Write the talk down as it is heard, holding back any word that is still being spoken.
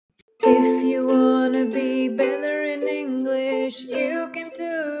If you wanna be better in English, you came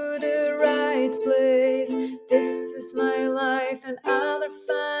to the right place. This is my life and other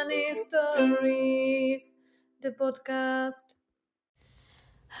funny stories. The podcast.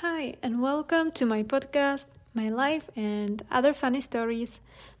 Hi, and welcome to my podcast, My Life and Other Funny Stories.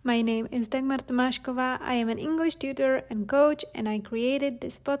 My name is Dagmar Tomášková. I am an English tutor and coach, and I created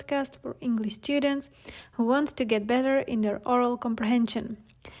this podcast for English students who want to get better in their oral comprehension.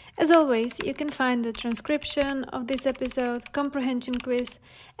 As always, you can find the transcription of this episode, comprehension quiz,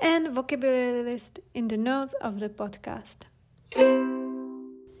 and vocabulary list in the notes of the podcast.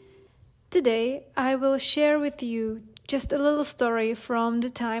 Today, I will share with you just a little story from the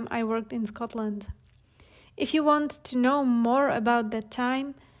time I worked in Scotland. If you want to know more about that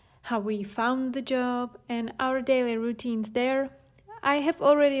time, how we found the job, and our daily routines there, I have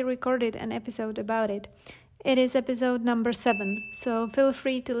already recorded an episode about it. It is episode number 7, so feel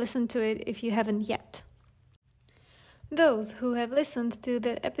free to listen to it if you haven't yet. Those who have listened to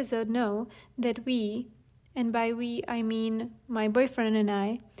that episode know that we, and by we I mean my boyfriend and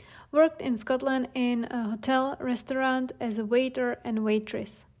I, worked in Scotland in a hotel restaurant as a waiter and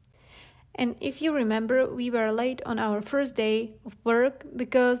waitress. And if you remember, we were late on our first day of work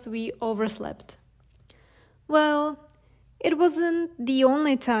because we overslept. Well, it wasn't the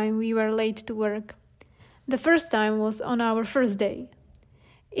only time we were late to work. The first time was on our first day.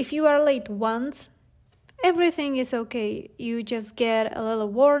 If you are late once, everything is okay. You just get a little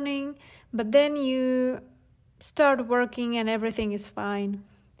warning, but then you start working and everything is fine.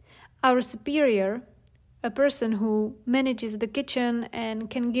 Our superior, a person who manages the kitchen and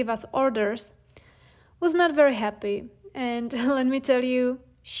can give us orders, was not very happy, and let me tell you,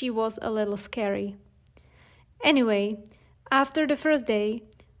 she was a little scary. Anyway, after the first day,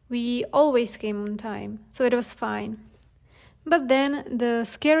 we always came on time, so it was fine. But then the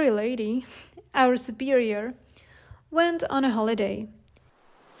scary lady, our superior, went on a holiday.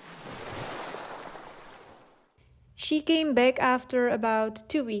 She came back after about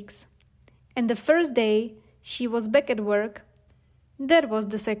 2 weeks. And the first day she was back at work, that was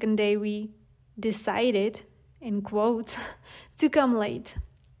the second day we decided, in quotes, to come late.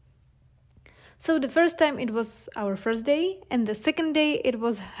 So the first time it was our first day, and the second day it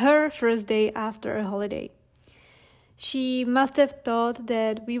was her first day after a holiday. She must have thought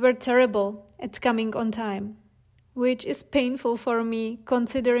that we were terrible at coming on time, which is painful for me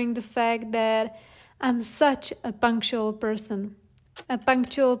considering the fact that I'm such a punctual person. A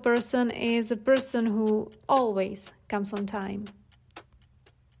punctual person is a person who always comes on time.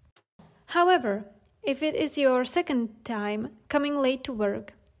 However, if it is your second time coming late to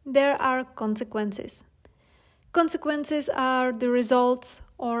work, there are consequences. Consequences are the results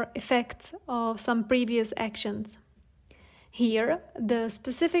or effects of some previous actions. Here, the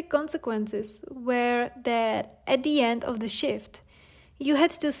specific consequences were that at the end of the shift, you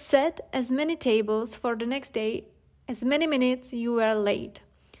had to set as many tables for the next day as many minutes you were late.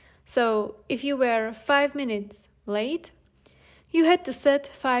 So, if you were 5 minutes late, you had to set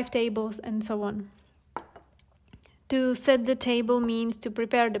 5 tables and so on. To set the table means to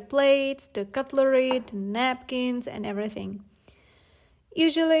prepare the plates, the cutlery, the napkins, and everything.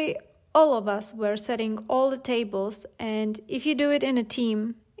 Usually, all of us were setting all the tables, and if you do it in a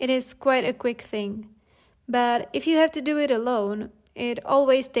team, it is quite a quick thing. But if you have to do it alone, it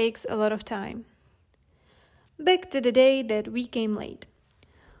always takes a lot of time. Back to the day that we came late.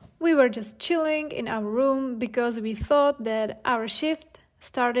 We were just chilling in our room because we thought that our shift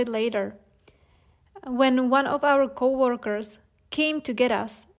started later. When one of our co-workers came to get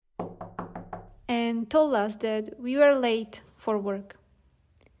us and told us that we were late for work.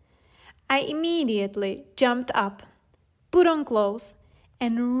 I immediately jumped up, put on clothes,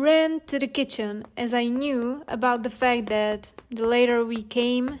 and ran to the kitchen as I knew about the fact that the later we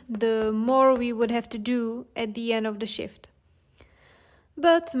came, the more we would have to do at the end of the shift.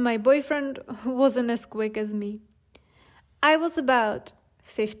 But my boyfriend wasn't as quick as me. I was about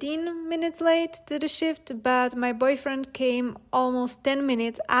 15 minutes late to the shift, but my boyfriend came almost 10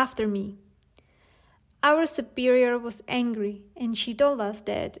 minutes after me. Our superior was angry, and she told us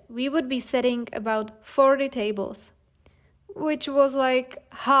that we would be setting about 40 tables, which was like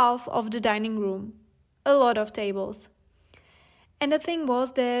half of the dining room. A lot of tables. And the thing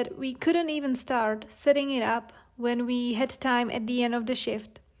was that we couldn't even start setting it up when we had time at the end of the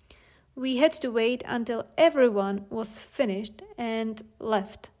shift. We had to wait until everyone was finished and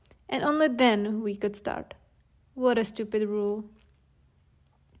left, and only then we could start. What a stupid rule.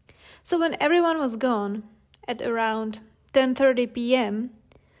 So when everyone was gone, at around 10:30 p.m.,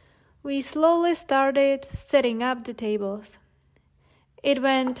 we slowly started setting up the tables. It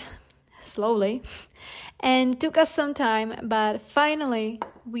went slowly, and took us some time, but finally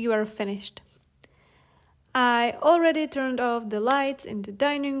we were finished. I already turned off the lights in the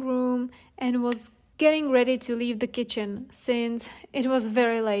dining room and was getting ready to leave the kitchen since it was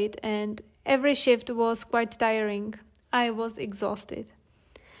very late and every shift was quite tiring. I was exhausted.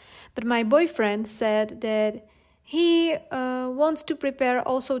 But my boyfriend said that he wants to prepare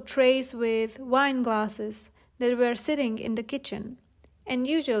also trays with wine glasses that were sitting in the kitchen, and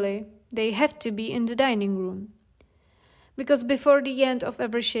usually they have to be in the dining room. Because before the end of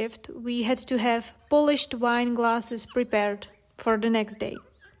every shift, we had to have polished wine glasses prepared for the next day.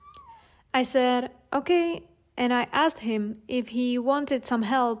 I said, okay, and I asked him if he wanted some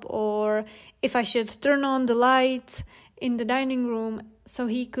help or if I should turn on the lights in the dining room so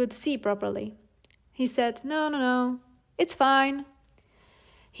he could see properly. He said, no, it's fine.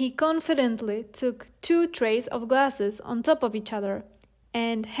 He confidently took 2 trays of glasses on top of each other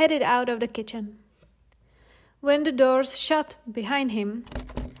and headed out of the kitchen. When the doors shut behind him,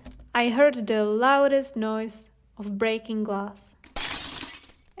 I heard the loudest noise of breaking glass.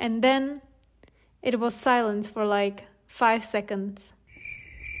 And then it was silent for like 5 seconds.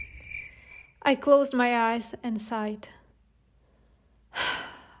 I closed my eyes and sighed.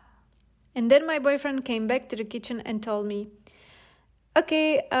 And then my boyfriend came back to the kitchen and told me,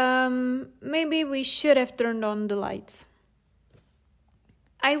 okay, maybe we should have turned on the lights.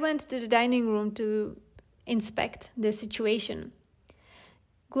 I went to the dining room to inspect the situation.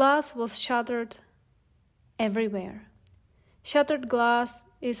 Glass was shattered everywhere. Shattered glass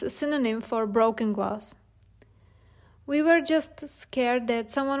is a synonym for broken glass. We were just scared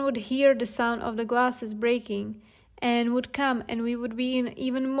that someone would hear the sound of the glasses breaking and would come and we would be in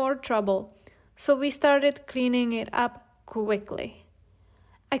even more trouble. So we started cleaning it up quickly.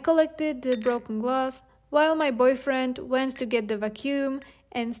 I collected the broken glass while my boyfriend went to get the vacuum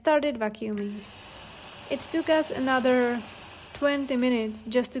and started vacuuming. It took us another 20 minutes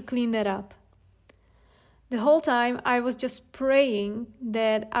just to clean that up. The whole time I was just praying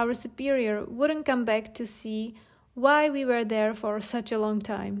that our superior wouldn't come back to see why we were there for such a long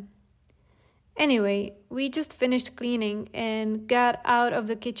time. Anyway, we just finished cleaning and got out of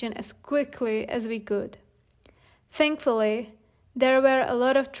the kitchen as quickly as we could. Thankfully, there were a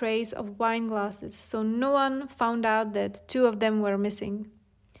lot of trays of wine glasses, so no one found out that 2 of them were missing.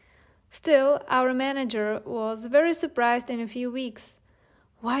 Still, our manager was very surprised in a few weeks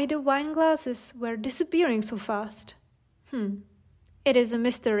why the wine glasses were disappearing so fast. It is a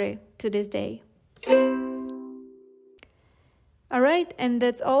mystery to this day. Alright, and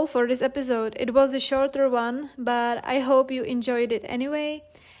that's all for this episode. It was a shorter one, but I hope you enjoyed it anyway.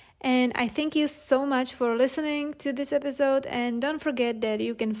 And I thank you so much for listening to this episode, and don't forget that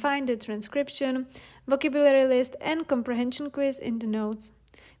you can find the transcription, vocabulary list, and comprehension quiz in the notes.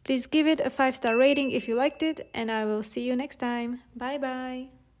 Please give it a 5-star rating if you liked it, and I will see you next time. Bye bye.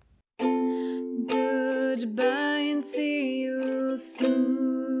 Goodbye and see